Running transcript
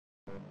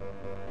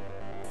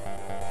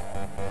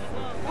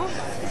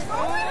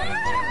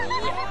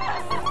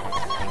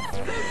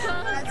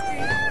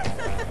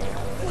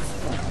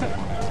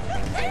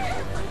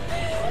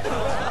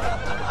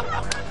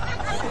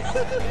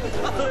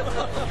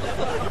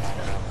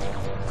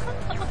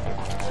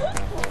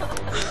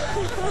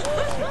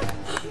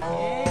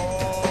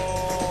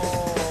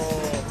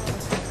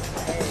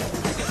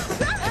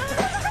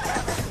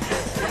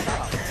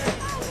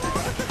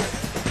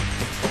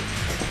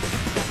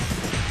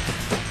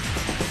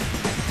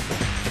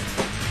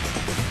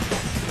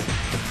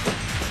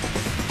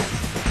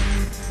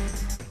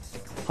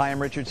Hi, I'm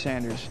Richard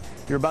Sanders.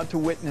 You're about to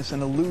witness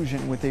an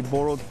illusion with a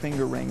borrowed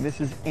finger ring. This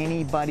is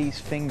anybody's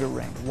finger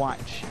ring.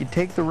 Watch. You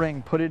take the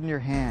ring, put it in your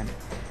hand,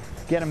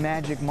 get a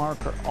magic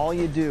marker. All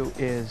you do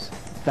is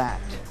that.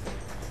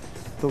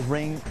 The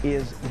ring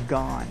is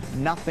gone.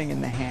 Nothing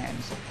in the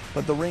hands.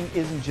 But the ring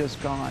isn't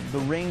just gone. The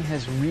ring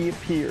has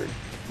reappeared.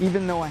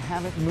 Even though I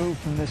haven't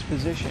moved from this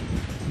position,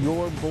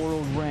 your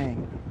borrowed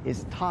ring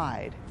is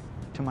tied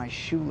to my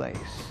shoelace.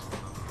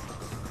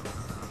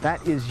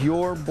 That is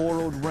your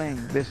borrowed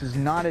ring. This is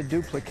not a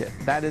duplicate.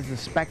 That is the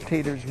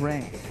spectator's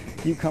ring.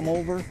 You come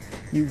over,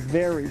 you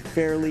very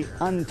fairly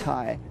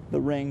untie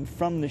the ring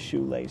from the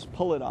shoelace,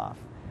 pull it off,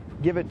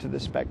 give it to the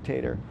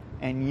spectator,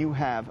 and you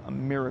have a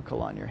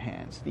miracle on your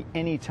hands. The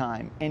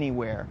anytime,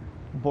 anywhere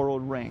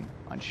borrowed ring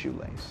on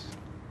shoelace.